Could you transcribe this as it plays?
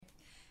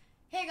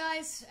Hey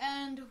guys,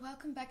 and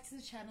welcome back to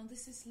the channel.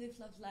 This is Live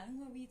Love Lang,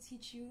 where we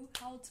teach you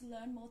how to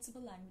learn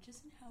multiple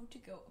languages and how to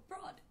go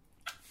abroad.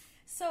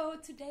 So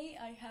today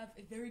I have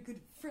a very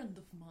good friend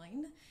of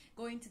mine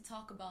going to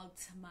talk about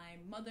my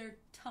mother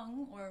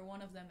tongue, or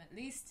one of them at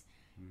least,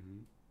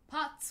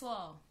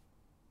 Patois.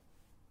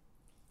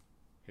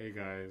 Hey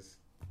guys.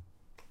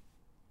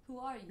 Who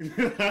are you?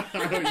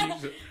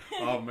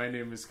 My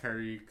name is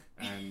Karik,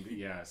 and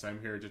so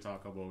I'm here to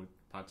talk about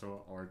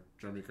Patois, or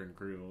Jamaican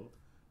Creole,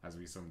 as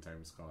we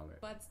sometimes call it.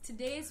 But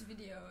today's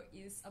video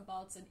is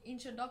about an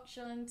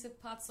introduction to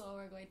Patois.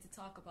 We're going to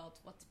talk about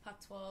what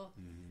Patois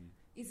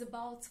is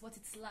about, what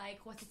it's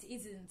like, what it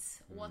isn't,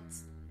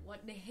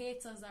 what the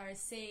haters are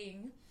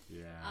saying.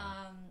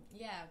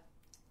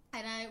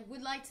 And I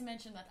would like to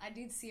mention that I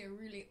did see a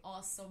really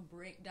awesome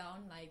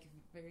breakdown, like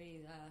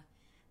very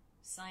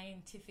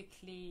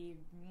scientifically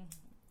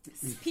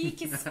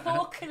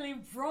spokily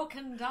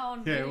broken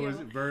down video. Yeah, it was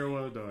very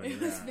well done.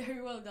 It was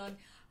very well done.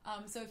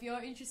 So if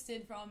you're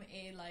interested from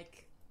a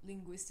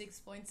linguistics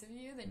point of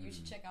view, then you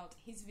should check out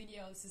his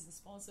video. This isn't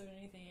sponsored or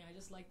anything. I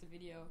just liked the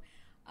video.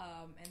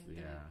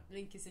 The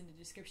link is in the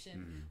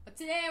description. But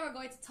today we're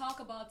going to talk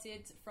about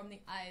it from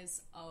the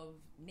eyes of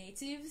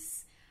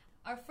natives.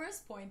 Our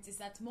first point is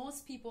that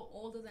most people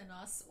older than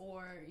us,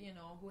 or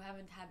who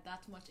haven't had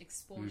that much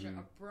exposure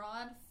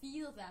abroad,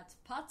 feel that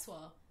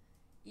Patois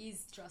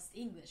is just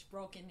English,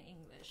 broken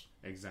English.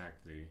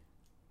 Exactly.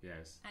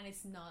 Yes. And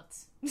it's not.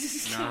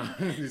 No,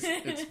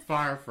 it's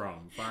far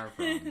from.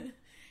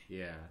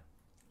 Yeah.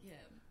 Yeah.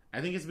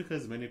 I think it's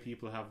because many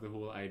people have the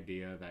whole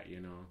idea that,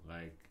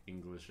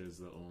 English is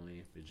the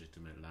only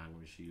legitimate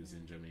language used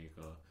in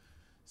Jamaica.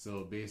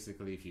 So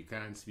basically, if you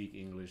can't speak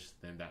English,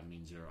 then that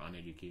means you're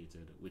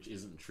uneducated, which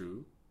isn't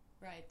true.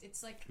 Right.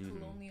 It's like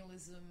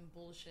colonialism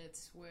bullshit,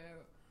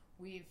 where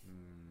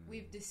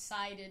we've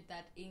decided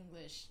that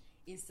English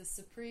is the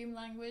supreme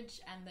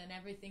language, and then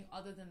everything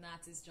other than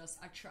that is just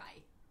a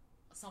try.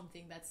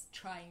 Something that's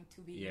trying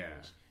to be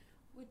English,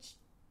 which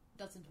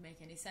doesn't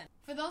make any sense.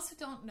 For those who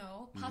don't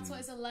know, Patois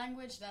is a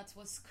language that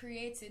was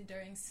created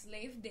during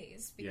slave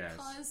days,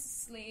 because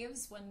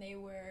slaves, when they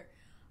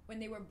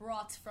were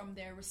brought from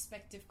their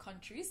respective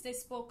countries, they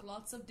spoke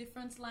lots of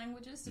different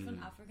languages,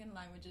 different African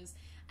languages,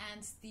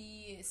 and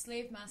the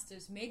slave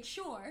masters made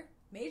sure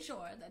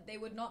that they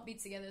would not be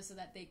together so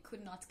that they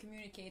could not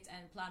communicate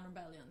and plan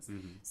rebellions.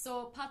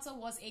 So Patois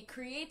was a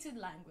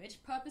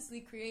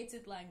purposely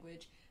created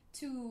language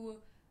to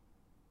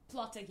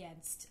plot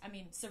against,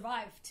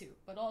 survive to,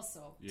 but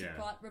also to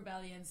plot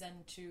rebellions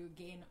and to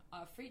gain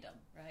our freedom,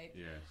 right?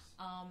 Yes.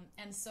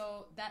 And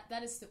so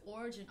that is the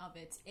origin of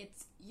it. It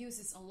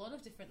uses a lot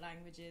of different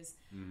languages.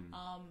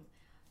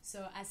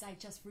 So as I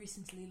just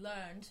recently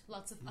learned,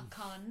 lots of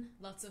Akan,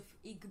 lots of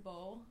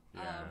Igbo.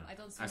 I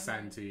don't remember.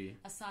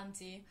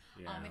 Asante.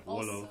 Yeah. It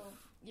also,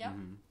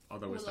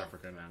 other West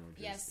African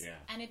languages. Yes.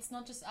 Yeah. And it's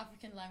not just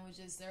African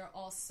languages. There are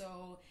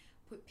also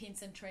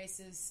hints and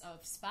traces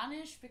of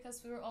Spanish,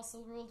 because we were also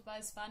ruled by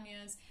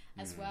Spaniards,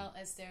 as well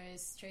as there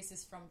is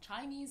traces from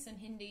Chinese and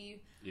Hindi.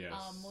 Yes.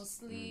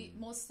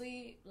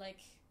 Mostly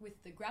like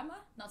with the grammar,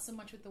 not so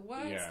much with the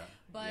words,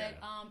 but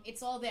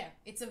it's all there.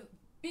 It's a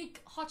big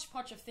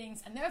hodgepodge of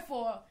things, and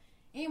therefore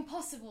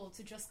impossible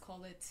to just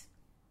call it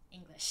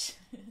English.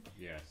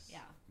 Yes. Yeah.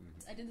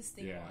 I did this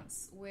thing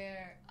once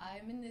where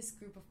I'm in this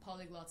group of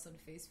polyglots on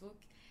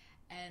Facebook,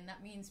 and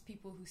that means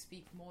people who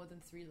speak more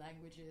than 3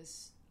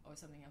 languages or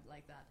something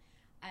like that.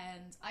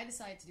 And I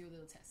decided to do a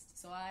little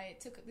test. So I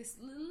took this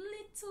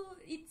little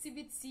itsy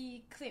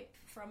bitsy clip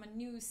from a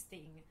news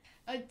thing,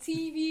 a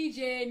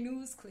TVJ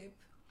news clip,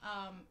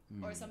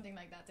 or something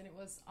like that, and it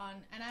was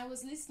on, and I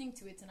was listening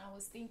to it and I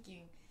was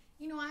thinking,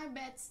 I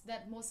bet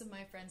that most of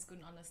my friends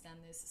couldn't understand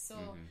this.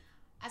 So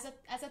as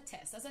a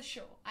test, as a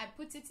show, I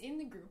put it in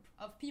the group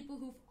of people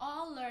who've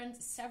all learned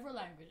several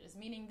languages,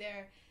 meaning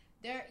their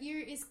ear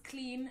is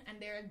clean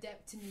and they're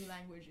adept to new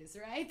languages,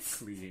 right?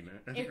 Clean.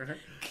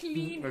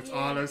 Clean. Let's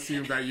all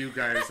assume that you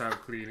guys have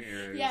clean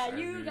ears. Yeah,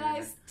 you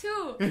guys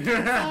too. So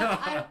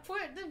I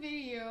put the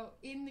video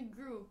in the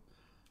group,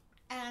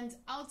 and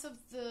out of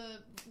the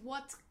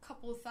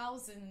couple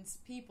thousand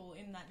people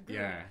in that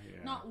group,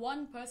 not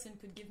one person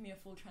could give me a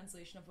full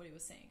translation of what he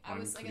was saying. I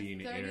was like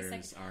a 30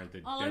 seconds. Are the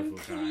devil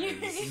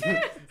guys.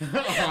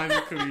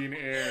 Unclean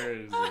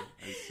ears. I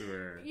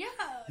swear. Yeah,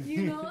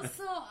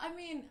 so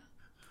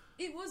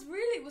it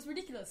was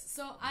ridiculous.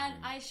 So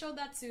I showed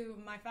that to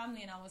my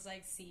family, and I was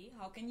like, see,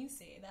 how can you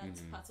say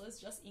that Patois is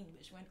just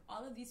English when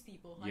all of these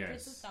people,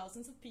 hundreds of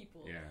thousands of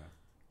people,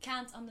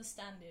 can't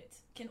understand it,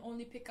 can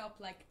only pick up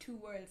 2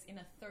 words in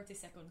a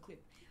 30-second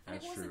clip. And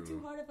it wasn't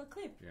too hard of a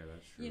clip. Yeah,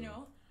 that's true.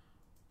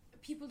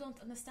 People don't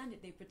understand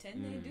it. They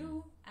pretend they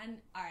do. And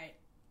alright,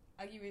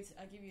 I'll give you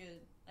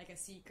a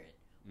secret.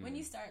 When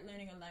you start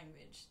learning a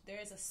language,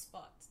 there's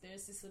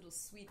this little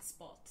sweet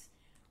spot.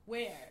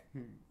 Where?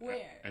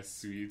 A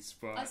sweet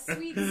spot. A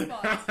sweet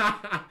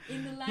spot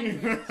in the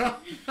language.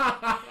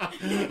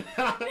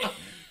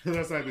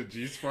 That's like the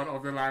G-spot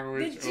of the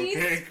language. The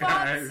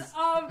G-spot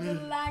of the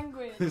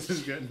language. This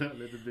is getting a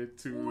little bit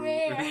too...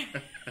 Where?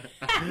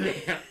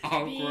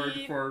 Awkward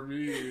Beep. for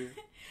me.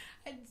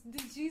 It's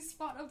the G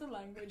spot of the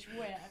language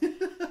where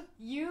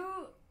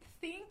you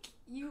think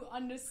you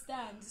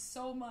understand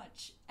so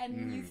much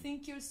and you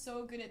think you're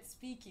so good at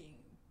speaking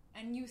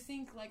and you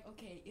think like,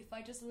 okay, if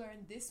I just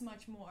learn this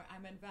much more,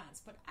 I'm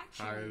advanced. But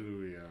actually,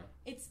 Hallelujah.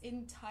 it's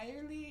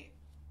entirely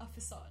a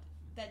facade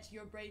that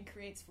your brain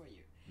creates for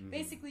you.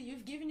 Basically,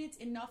 you've given it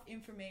enough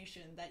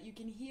information that you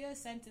can hear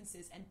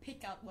sentences and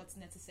pick out what's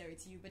necessary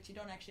to you, but you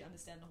don't actually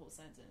understand the whole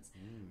sentence,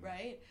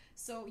 right?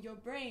 So your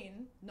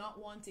brain,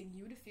 not wanting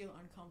you to feel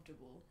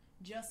uncomfortable,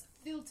 just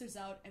filters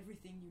out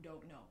everything you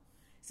don't know.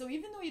 So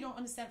even though you don't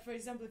understand, for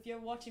example, if you're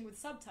watching with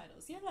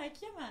subtitles, you're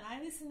like, yeah man, I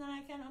listen and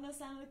I can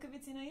understand a little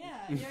bit,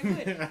 yeah, you're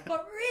good.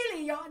 But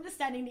really, you're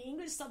understanding the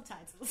English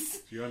subtitles.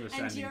 You're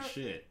understanding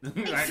shit. Like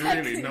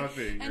Exactly. really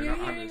nothing. And you're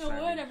you're not hearing a word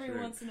understanding every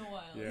shit. once in a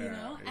while, Yeah, you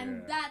know?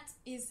 And yeah. that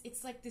is,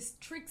 it's like this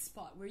trick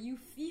spot where you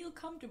feel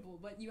comfortable,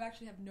 but you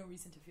actually have no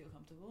reason to feel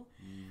comfortable.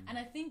 And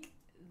I think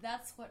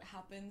that's what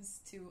happens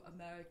to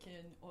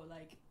American or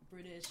like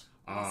British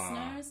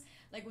listeners.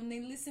 Like when they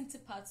listen to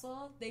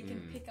patois, they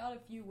can pick out a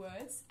few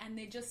words and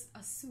they just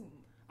assume.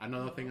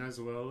 Another thing as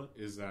well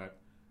is that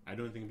I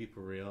don't think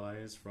people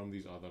realize from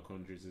these other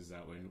countries is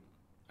that when,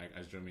 like,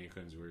 as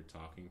Jamaicans, we're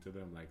talking to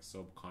them, like,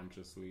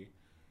 subconsciously,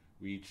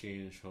 we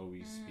change how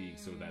we speak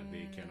so that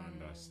they can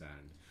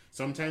understand.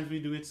 Sometimes we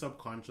do it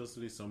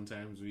subconsciously,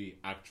 sometimes we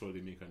actually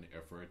make an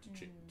effort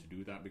to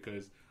do that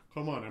because,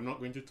 come on, I'm not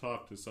going to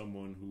talk to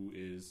someone who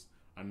is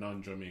a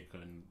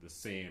non-Jamaican the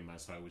same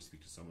as how I would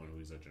speak to someone who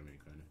is a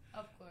Jamaican.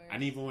 Of course.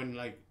 And even when,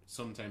 like,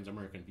 sometimes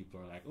American people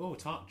are like, oh,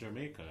 talk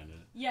Jamaican.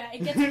 Yeah,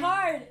 it gets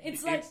hard.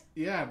 It's like...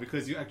 yeah,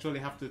 because you actually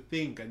have to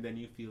think and then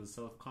you feel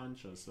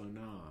self-conscious, so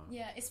no.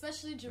 Yeah,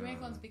 especially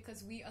Jamaicans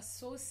because we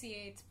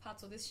associate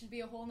patois. This should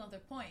be a whole nother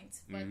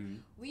point, but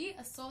we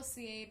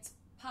associate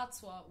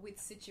patois with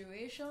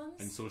situations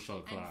And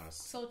social class. and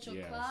social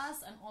Yes.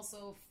 class, and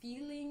also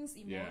feelings,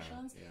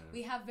 emotions. Yeah.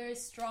 We have very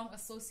strong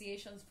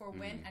associations for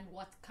when and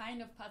what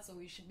kind of patois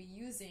we should be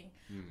using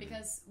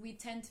because we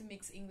tend to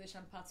mix English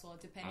and patois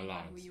depending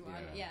on who you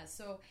are. Yeah,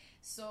 so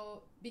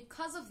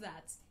because of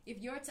that,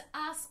 if you're to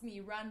ask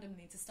me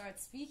randomly to start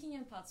speaking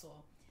in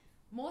patois,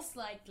 most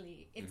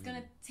likely it's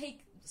gonna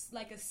take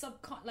like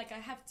like I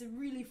have to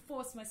really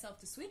force myself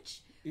to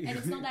switch, and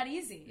it's not that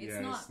easy. It's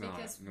not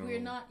because we're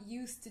not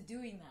used to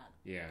doing that.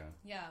 Yeah.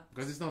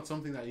 Because it's not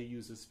something that you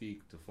use to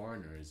speak to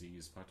foreigners. You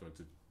use patois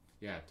to,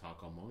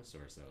 talk amongst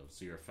yourselves,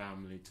 to your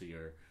family, to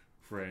your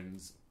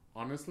friends.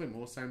 Honestly,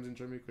 most times in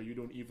Jamaica, you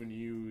don't even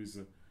use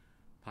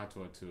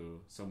patois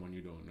to someone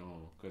you don't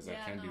know because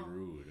that can be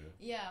rude.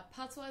 Yeah,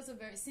 patois is a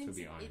very... Since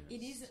be honest.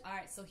 it is...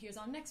 Alright, so here's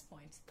our next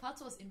point.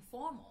 Patois is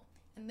informal.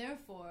 And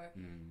therefore,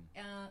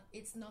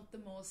 it's not the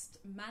most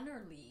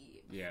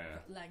mannerly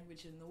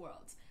language in the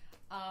world.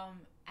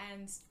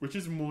 And which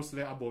is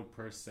mostly about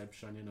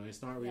perception, you know.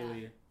 It's not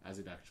really as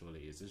it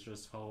actually is. It's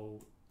just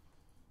how,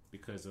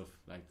 because of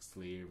like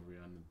slavery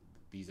and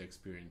these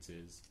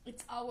experiences,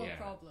 it's our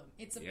problem.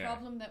 It's a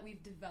problem that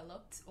we've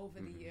developed over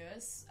the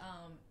years,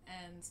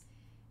 and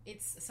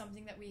it's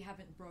something that we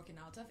haven't broken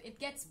out of. It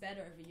gets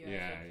better every year.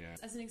 Yeah.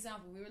 As an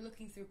example, we were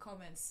looking through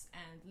comments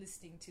and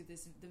listening to the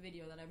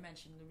video that I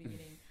mentioned in the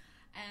beginning,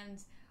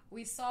 and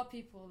we saw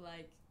people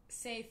like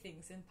say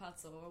things in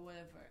patois or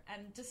whatever,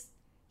 and just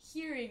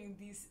hearing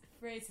these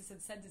phrases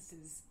and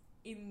sentences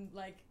in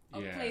like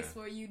a place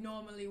where you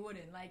normally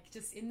wouldn't, like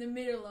just in the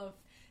middle of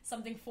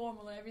something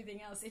formal and everything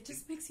else, it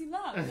just makes you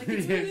laugh. Like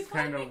it's really it's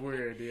funny. kind of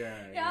weird,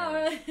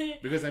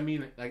 because I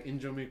mean, like in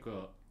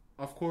Jamaica,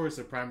 of course,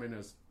 the prime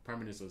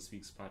minister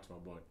speaks patois,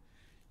 but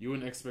you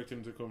wouldn't expect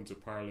him to come to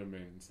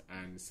Parliament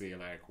and say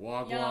like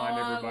 "Wagwan,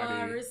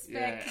 everybody."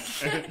 Respect.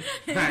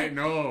 Like,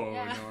 no.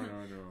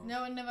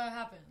 No, it never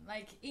happened.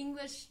 Like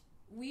English,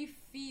 we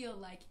feel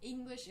like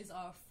English is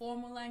our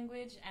formal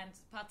language and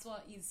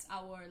patois is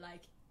our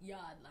like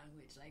yard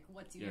language, like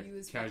what you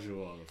use.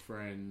 Casual,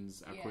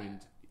 friends, not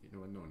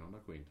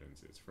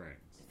acquaintances,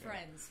 friends.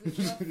 Friends. With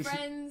your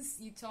friends,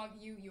 you talk,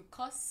 you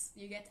cuss,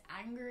 you get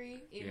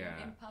angry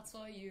in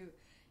patois, you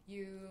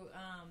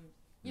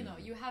know,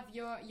 you have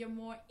your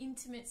more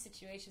intimate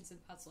situations in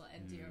patois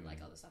and your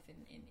like other stuff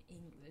in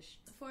English.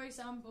 For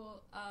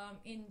example,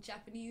 in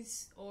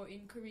Japanese or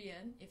in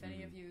Korean, if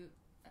any of you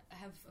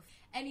have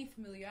any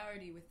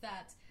familiarity with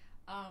that,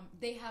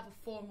 they have a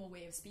formal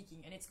way of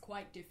speaking, and it's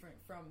quite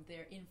different from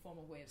their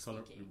informal way of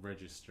speaking.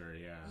 Register,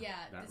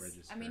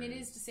 register. I mean, it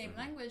is the same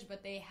language,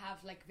 but they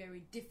have like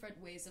very different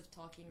ways of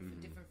talking,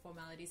 different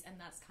formalities, and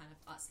that's kind of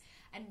us.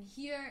 And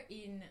here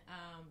in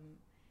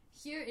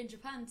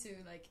Japan too,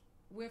 like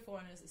we're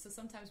foreigners, so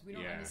sometimes we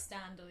don't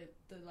understand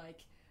the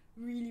like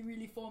really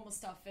really formal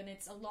stuff, and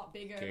it's a lot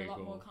bigger and a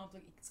lot more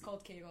complicated. It's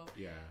called keigo.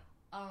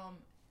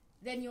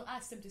 Then you'll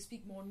ask them to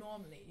speak more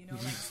normally, you know,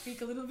 like speak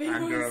a little bit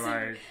and more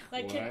they're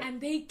like and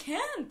they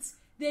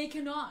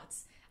cannot,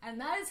 and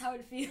that is how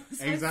it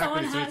feels.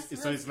 Exactly.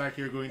 So it's like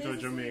you're going to a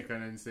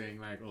Jamaican and saying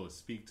like, oh,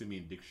 speak to me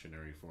in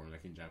dictionary form,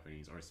 like in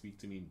Japanese, or speak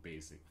to me in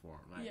basic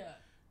form. Like,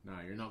 no,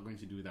 you're not going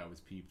to do that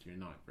with people you're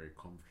not very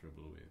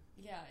comfortable with.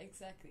 Yeah,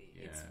 exactly.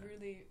 Yeah. It's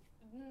really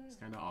It's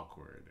kind of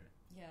awkward.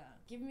 Yeah,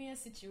 give me a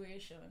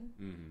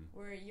situation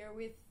where you're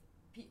with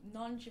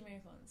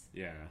non-Jamaicans.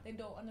 Yeah. They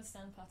don't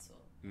understand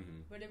patois,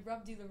 but they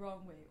rubbed you the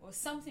wrong way, or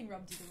something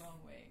rubbed you the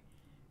wrong way,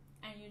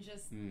 and you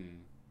just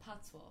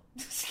patois.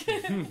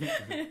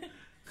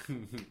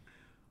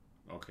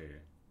 Okay.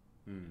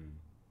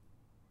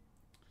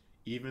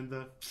 Even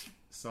the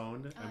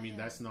sound. I mean,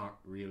 that's not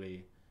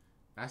really.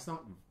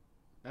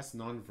 That's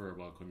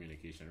non-verbal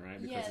communication, right?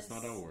 Because it's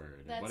not a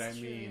word. But I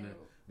mean,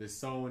 the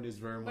sound is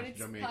very much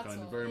Jamaican,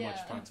 patois, very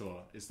much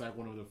patois. It's like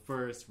one of the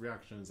first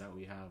reactions that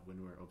we have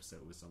when we're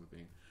upset with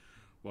something.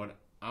 But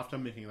after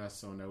making that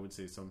sound, I would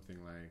say something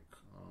like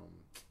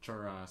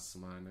 "Choras,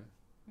 man."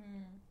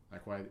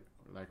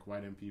 Like why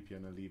them people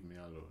gonna leave me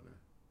alone?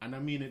 And I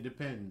mean, it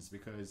depends,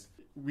 because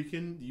we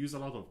can use a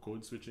lot of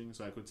code switching.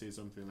 So I could say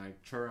something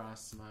like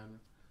 "Choras, man."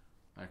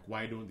 Like,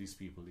 why don't these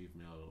people leave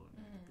me alone?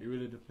 It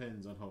really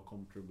depends on how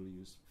comfortable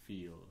you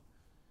feel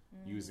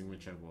using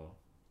whichever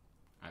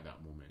at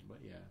that moment. But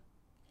yeah,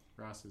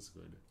 Ross is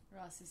good.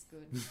 Ross is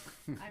good.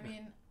 I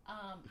mean,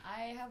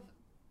 I have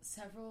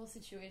several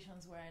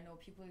situations where I know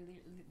people,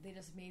 they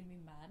just made me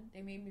mad.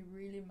 They made me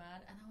really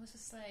mad. And I was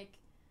just like,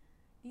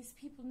 these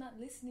people not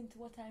listening to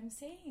what I'm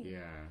saying.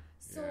 Yeah.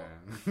 So,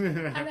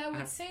 and I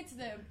would say to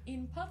them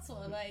in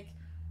patois, like,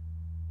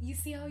 you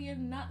see how you're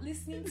not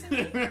listening to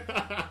me? Let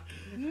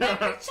me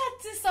chat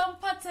to some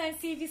patois and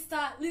see if you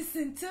start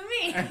listening to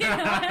me. You know,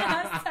 and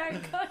I start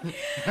going.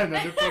 And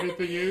then the funny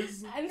thing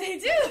is, and they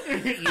do.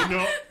 You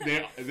know,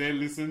 they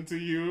listen to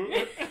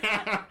you.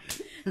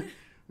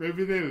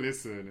 Maybe they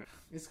listen.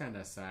 It's kind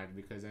of sad,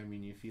 because I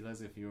mean, you feel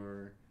as if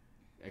you're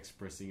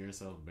expressing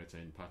yourself better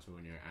in patois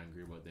when you're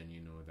angry, but then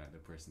you know that the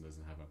person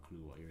doesn't have a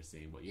clue what you're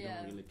saying, but you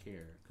don't really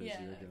care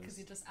because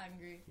you're just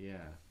angry. Yeah.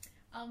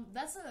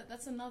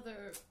 That's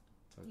another.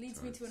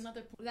 Leads me to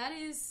another point. That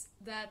is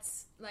that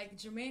like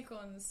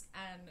Jamaicans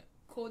and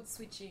code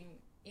switching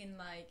in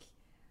like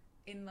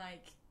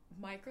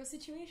micro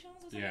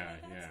situations or something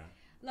like that. Yeah.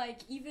 Like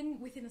even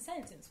within a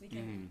sentence we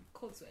can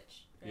code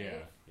switch.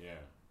 Right?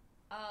 Yeah.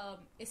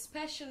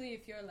 Especially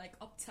if you're like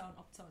uptown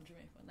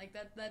Jamaican. Like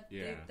that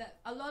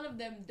a lot of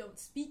them don't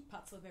speak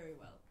patois very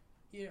well.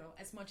 You know,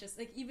 as much as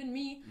like even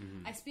me,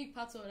 I speak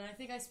patois, and I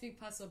think I speak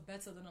patois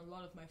better than a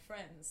lot of my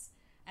friends.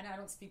 And I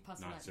don't speak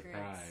patois Not that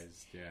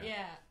surprised, great.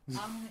 Yeah.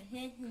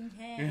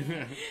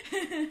 Yeah.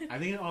 I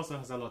think it also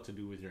has a lot to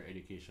do with your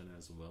education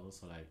as well.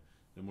 So, like,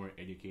 the more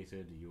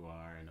educated you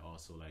are, and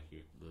also, like,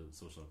 the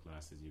social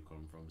classes you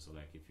come from. So,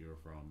 like, if you're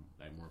from,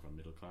 like, more of a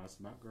middle-class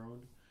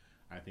background,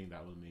 I think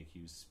that will make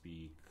you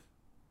speak...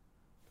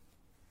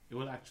 It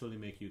will actually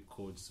make you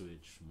code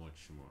switch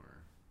much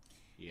more.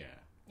 Yeah.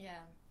 Yeah.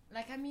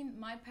 Like, I mean,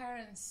 my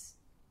parents,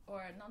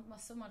 or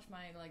not so much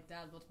my, like,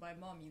 dad, but my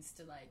mom used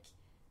to, like...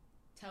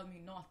 tell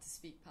me not to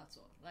speak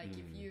patois. Like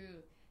if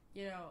you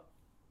know,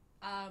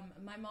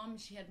 my mom,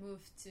 she had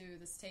moved to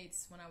the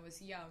States when I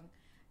was young,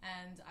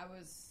 and I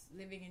was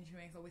living in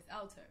Jamaica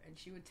without her, and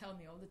she would tell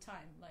me all the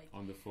time, like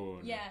on the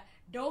phone, yeah,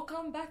 don't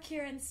come back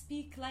here and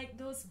speak like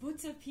those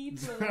butter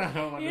people.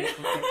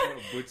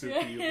 Butter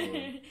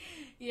people.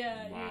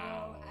 Yeah, wow. You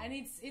know, and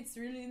it's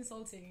really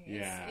insulting.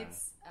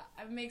 It's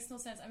it makes no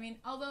sense. I mean,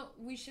 although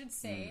we should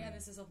say, and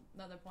this is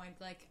another point,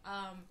 like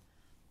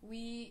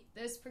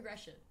there's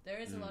progression. There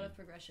is a lot of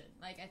progression.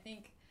 Like I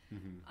think,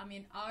 I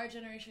mean, our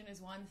generation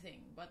is one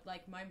thing, but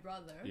like my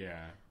brother,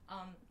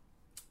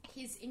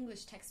 his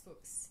English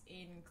textbooks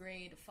in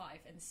grade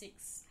 5 and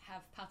 6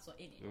 have patois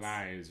in it.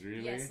 Lies,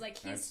 really? Yes,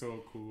 like that's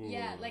so cool.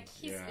 Yeah, like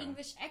his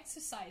English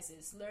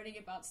exercises, learning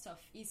about stuff,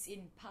 is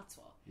in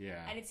patois.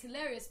 Yeah, and it's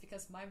hilarious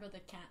because my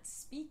brother can't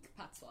speak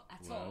patois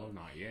at all. Well,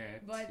 not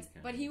yet.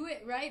 But he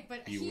will, right?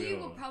 But he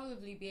will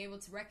probably be able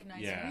to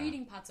recognize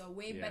reading patois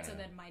way better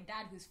than my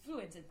dad, who's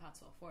fluent in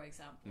patois, for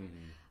example.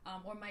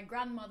 Or my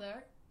grandmother.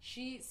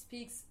 She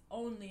speaks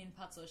only in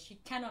patois. She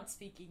cannot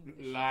speak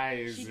English.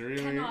 Lies, she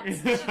really? Cannot.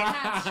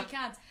 She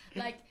can't.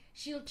 Like,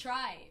 she'll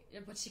try,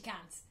 but she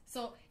can't.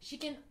 So, she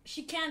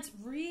can't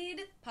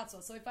read patois.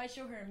 So, if I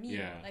show her a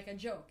meme, like a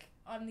joke,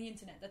 on the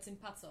internet that's in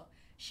patois,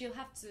 she'll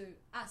have to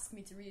ask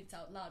me to read it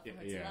out loud for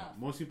her to laugh.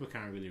 Most people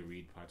can't really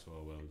read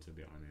patois well, to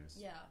be honest.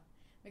 Yeah.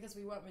 Because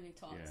we weren't really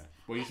taught. Yeah.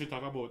 Well, you should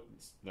talk about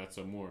that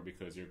some more,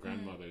 because your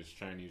grandmother is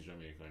Chinese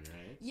Jamaican,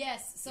 right?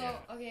 Yes. So,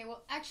 okay,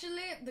 well,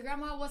 actually, the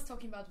grandma I was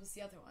talking about was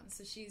the other one.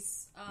 So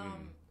she's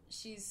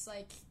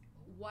like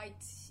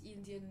white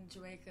Indian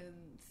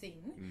Jamaican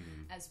thing,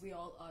 as we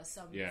all are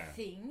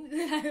thing.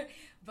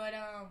 But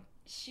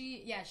she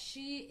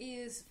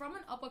is from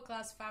an upper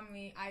class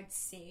family, I'd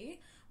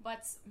say,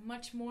 but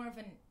much more of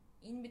an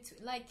in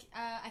between. Like,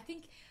 I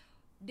think.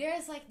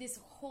 There's like this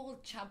whole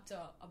chapter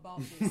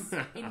about this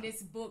in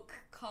this book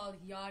called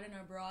Yard and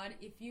Abroad.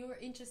 If you're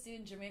interested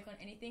in Jamaica or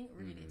anything,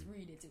 read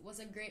it. It was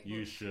a great book.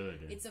 You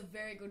should. It's a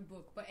very good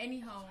book. But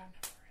anyhow,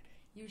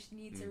 you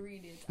need to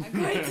read it. I'm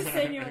going to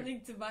send you a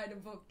link to buy the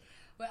book.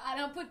 And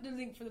I'll put the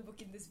link for the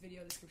book in this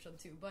video description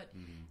too. But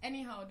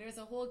anyhow, there's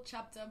a whole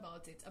chapter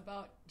about it.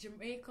 About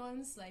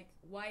Jamaicans, like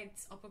white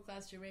upper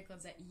class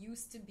Jamaicans that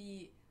used to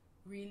be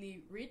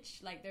really rich,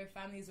 like their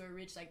families were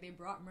rich, like they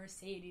brought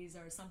Mercedes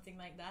or something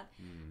like that,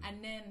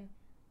 and then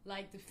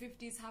like the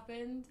 50s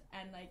happened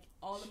and like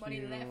all the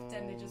money left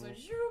and they just went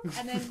shoop,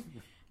 and then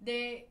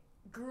they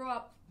grew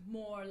up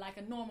more like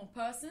a normal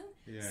person,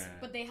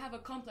 but they have a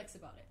complex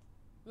about it.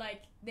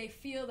 Like they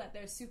feel that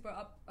they're super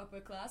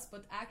upper class,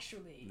 but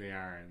actually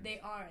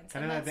they aren't.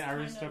 Kind of like the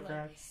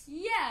aristocrats.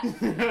 Like,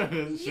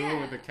 Show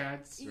with the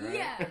cats, right?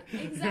 Yeah,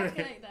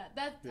 exactly like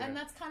that. And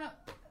that's kind of.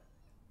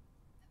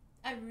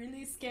 I'm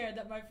really scared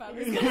that my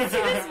family's gonna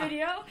see this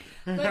video,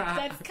 but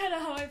that's kind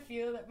of how I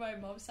feel that my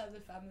mom's side of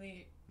the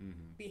family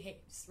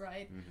behaves,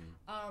 right?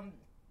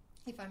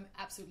 If I'm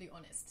absolutely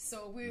honest.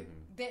 So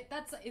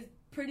that's is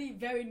pretty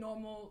very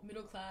normal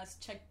middle class,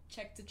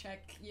 check to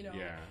check, you know,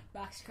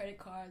 backs credit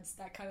cards,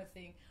 that kind of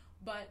thing.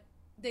 But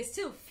they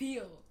still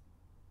feel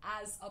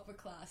as upper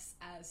class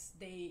as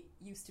they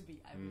used to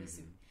be, I would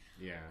assume.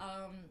 Yeah.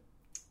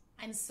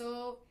 And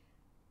so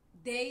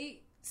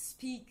they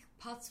speak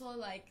patois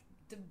like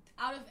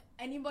out of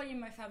anybody in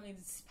my family,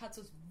 this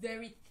patois is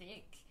very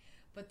thick,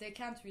 but they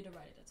can't read or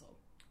write it at all.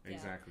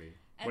 Exactly.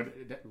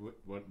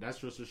 But that's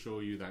just to show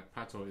you that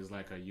patois is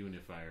like a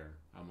unifier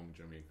among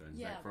Jamaicans.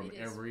 Yeah, like from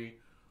every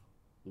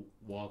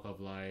walk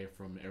of life,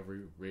 from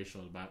every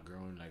racial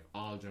background, like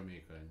all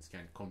Jamaicans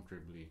can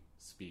comfortably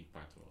speak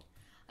patois.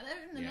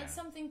 And that's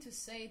something to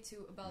say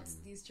too about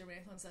these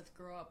Jamaicans that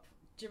grow up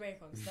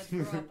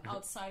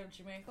outside of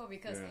Jamaica,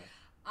 because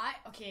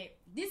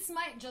this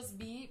might just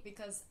be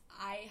because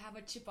I have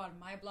a chip on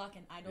my block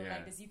and I don't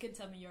like this. You can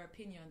tell me your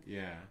opinion.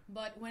 Yeah.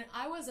 But when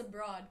I was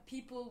abroad,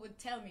 people would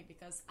tell me,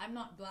 because I'm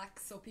not black,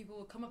 so people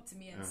would come up to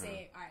me and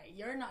say, alright,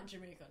 you're not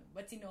Jamaican,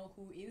 but you know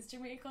who is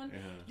Jamaican?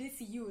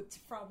 This youth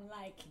from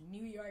like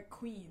New York,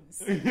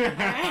 Queens,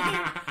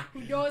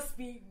 who don't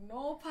speak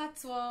no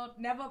patois,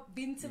 never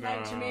been to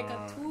like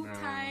Jamaica two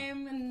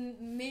times,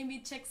 and maybe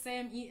check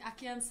them eat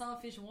ackee and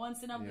saltfish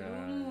once in a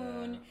blue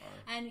moon,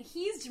 and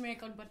he's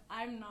Jamaican, but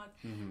I'm not.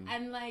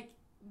 And like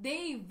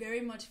they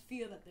very much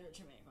feel that they're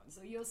Jamaican.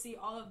 So you'll see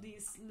all of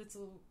these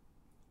little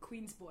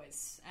Queens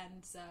boys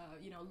and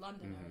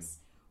Londoners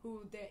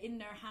who they're in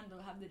their handle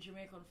have the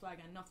Jamaican flag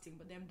and nothing,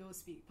 but them don't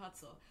speak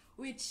patois,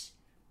 which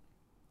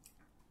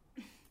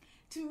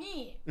to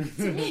me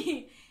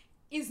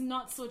is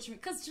not so Jamaican,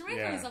 because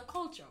Jamaica is a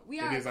culture. We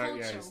are a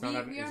culture.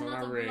 We are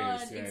not a race.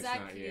 blood. Yeah,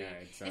 exactly.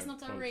 It's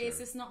not a race.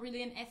 It's not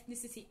really an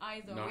ethnicity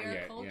either.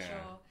 We're a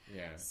culture.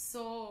 Yeah.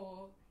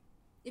 So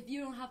if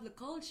you don't have the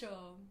culture,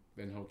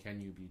 then how can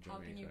you be Jamaican? How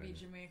can you be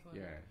Jamaican?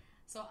 Yeah.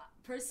 So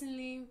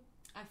personally,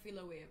 I feel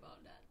a way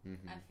about that.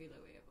 I feel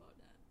a way about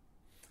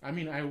that. I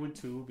mean, I would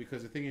too,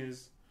 because the thing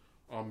is,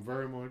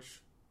 very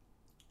much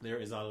there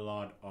is a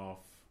lot of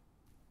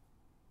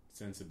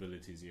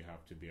sensibilities you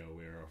have to be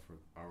aware of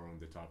around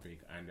the topic.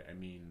 And I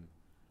mean,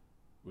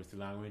 with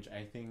language,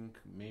 I think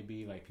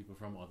maybe like people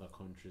from other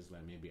countries,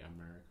 like maybe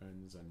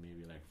Americans and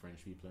maybe like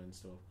French people and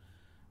stuff,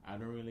 I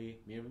don't really,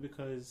 maybe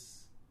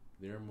because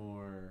they're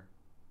more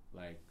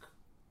like,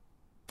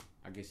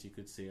 I guess you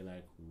could say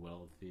like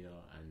wealthier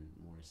and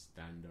more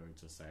standard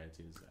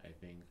societies.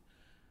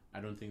 I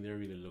don't think they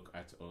really look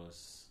at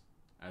us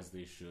as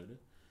they should.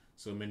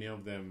 So many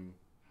of them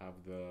have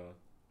the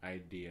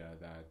idea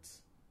that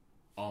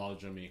all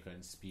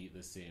Jamaicans speak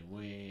the same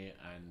way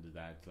and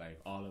that like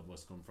all of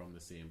us come from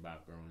the same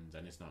backgrounds,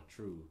 and it's not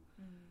true.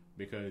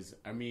 Because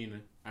I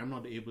mean, I'm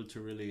not able to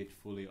relate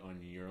fully on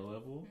your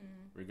level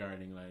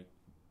regarding like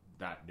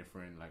that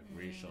different like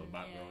racial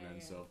background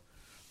and stuff.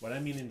 But I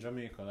mean, in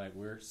Jamaica, like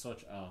we're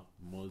such a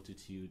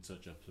multitude,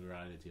 such a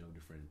plurality of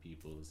different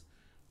peoples.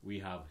 We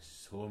have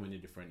so many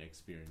different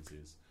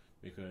experiences.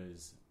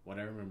 Because what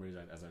I remember is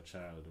that as a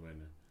child,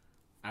 when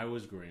I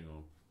was growing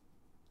up,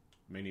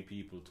 many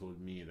people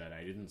told me that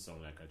I didn't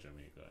sound like a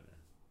Jamaican,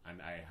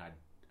 and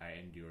I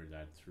endured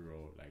that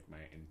throughout like my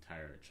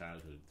entire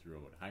childhood.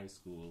 Throughout high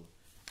school,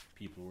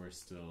 people were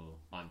still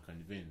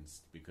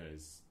unconvinced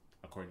because,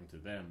 according to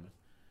them,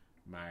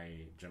 my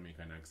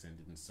Jamaican accent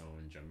didn't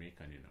sound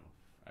Jamaican enough.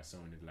 I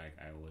sounded like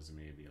I was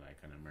maybe like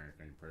an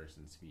American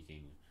person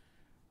speaking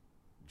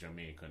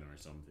Jamaican or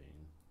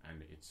something,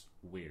 and it's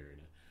weird.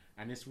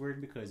 And it's weird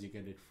because you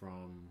get it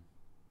from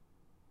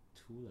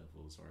two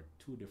levels or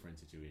two different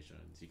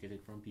situations. You get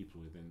it from people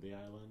within the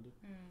island,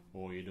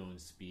 or you don't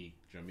speak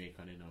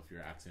Jamaican enough,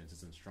 your accent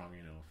isn't strong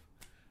enough.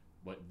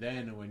 But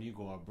then when you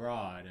go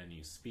abroad and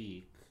you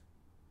speak,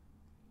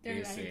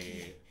 they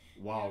say,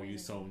 wow, you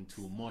sound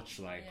too much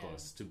like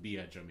us to be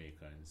a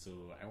Jamaican. So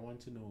I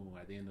want to know,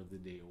 at the end of the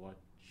day, what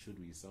should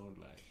we sound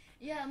like?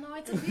 Yeah, no,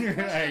 it's a big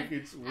question. Like,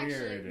 it's weird.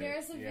 Actually,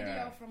 there's a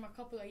video from a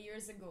couple of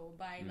years ago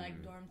by like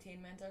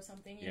Dormtainment or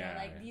something. You know,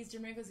 like these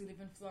Jamaicans who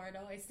live in Florida.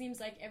 It seems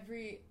like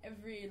every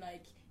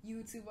like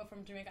YouTuber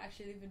from Jamaica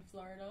actually live in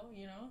Florida.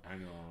 You know. I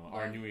know,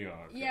 or New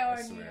York. Yeah,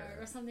 or New York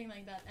or something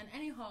like that. And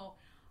anyhow,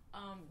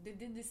 they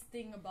did this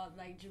thing about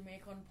like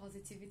Jamaican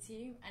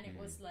positivity, and it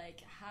was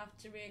like half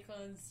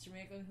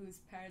Jamaican whose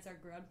parents or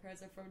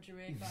grandparents are from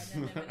Jamaica,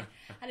 and then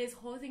had this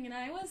whole thing, and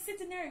I was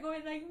sitting there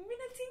going like,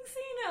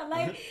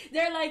 like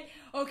they're like,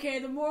 okay,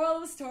 the moral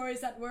of the story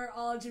is that we're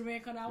all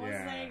Jamaican. I was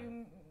like,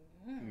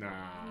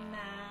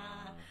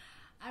 Nah.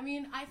 I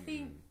mean, I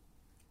think,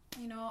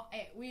 you know,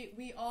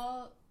 we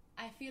all,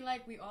 I feel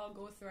like we all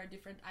go through our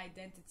different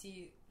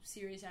identity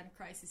series and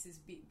crises,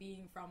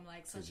 being from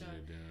like such a,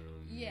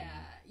 yeah,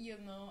 you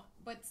know,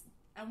 but,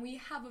 and we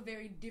have a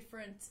very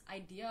different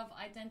idea of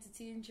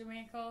identity in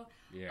Jamaica.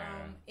 Yeah.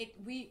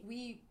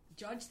 We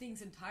judge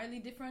things entirely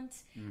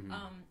different.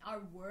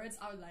 Our words,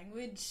 our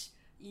language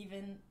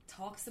even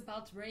talks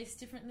about race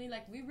differently.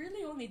 Like, we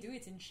really only do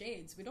it in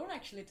shades. We don't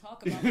actually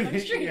talk about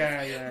countries.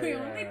 We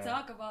only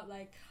talk about,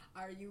 like,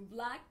 are you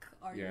black?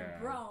 Are you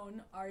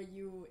brown? Are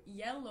you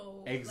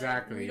yellow?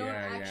 Exactly. Like, we don't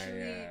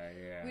actually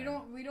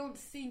we don't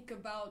think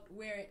about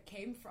where it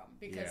came from,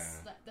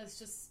 because that's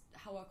just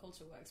how our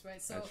culture works,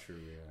 right? So that's true,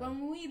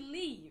 when we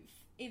leave,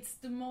 it's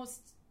the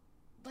most,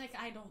 like,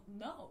 I don't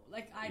know.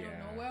 Like, I don't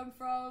know where I'm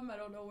from. I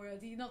don't know where,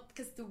 you know,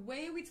 because the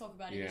way we talk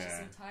about it is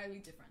just entirely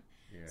different.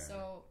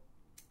 So,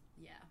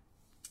 yeah.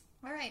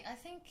 All right, I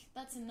think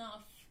that's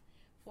enough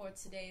for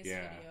today's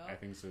video. I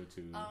think so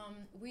too.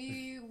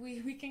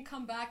 We can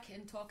come back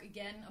and talk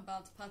again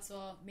about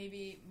patois,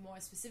 maybe more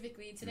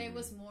specifically. Today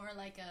was more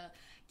like a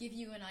give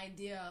you an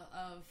idea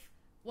of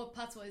what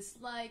patois is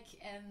like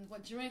and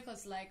what Jamaica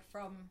is like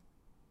from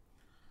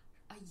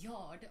a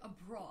yard, a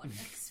broad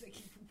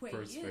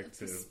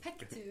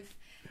perspective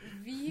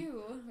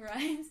view,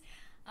 right?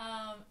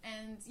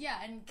 And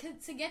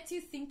to get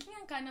you thinking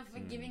and kind of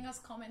giving us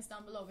comments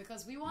down below,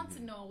 because we want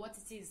to know what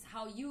it is,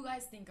 how you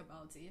guys think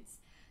about it,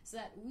 so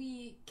that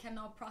we can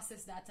now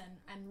process that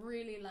and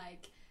really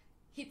like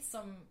hit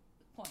some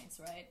points,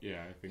 right?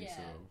 Yeah, I think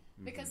so.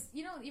 Because,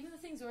 you know, even the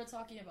things we're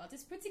talking about,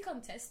 it's pretty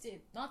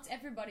contested. Not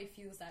everybody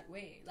feels that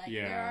way. Like,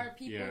 there are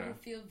people who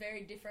feel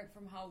very different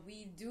from how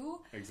we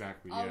do.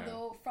 Exactly.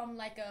 Although from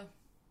like a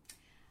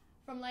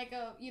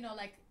you know,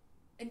 like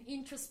an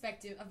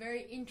introspective, a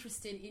very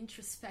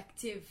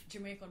introspective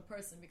Jamaican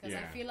person, because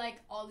I feel like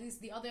all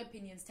the other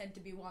opinions tend to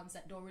be ones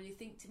that don't really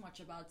think too much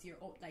about your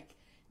own, like,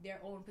 their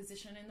own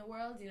position in the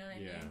world, you know what I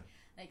mean?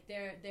 Like,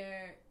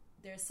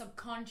 their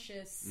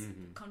subconscious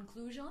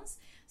conclusions.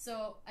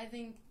 So I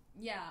think,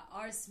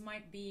 ours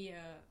might be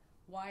a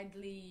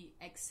widely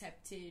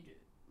accepted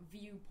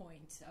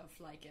viewpoint of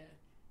like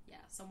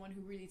someone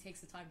who really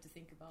takes the time to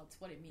think about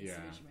what it means to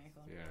be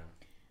Jamaican.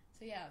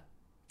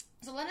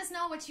 So let us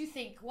know what you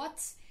think.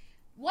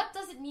 What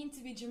does it mean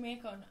to be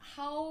Jamaican?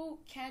 Who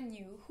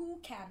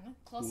can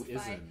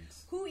classify?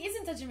 Who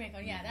isn't a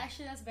Jamaican? Yeah,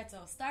 actually that's better.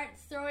 Start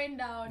throwing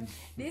down,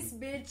 this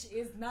bitch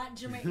is not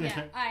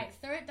Jamaican. Alright,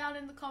 throw it down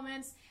in the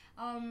comments.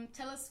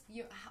 Tell us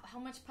how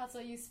much patois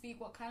you speak,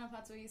 what kind of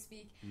patois you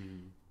speak.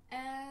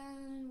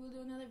 And we'll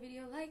do another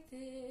video like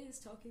this,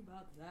 talking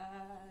about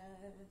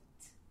that.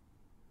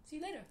 See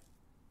you later.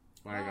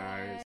 Bye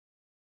guys.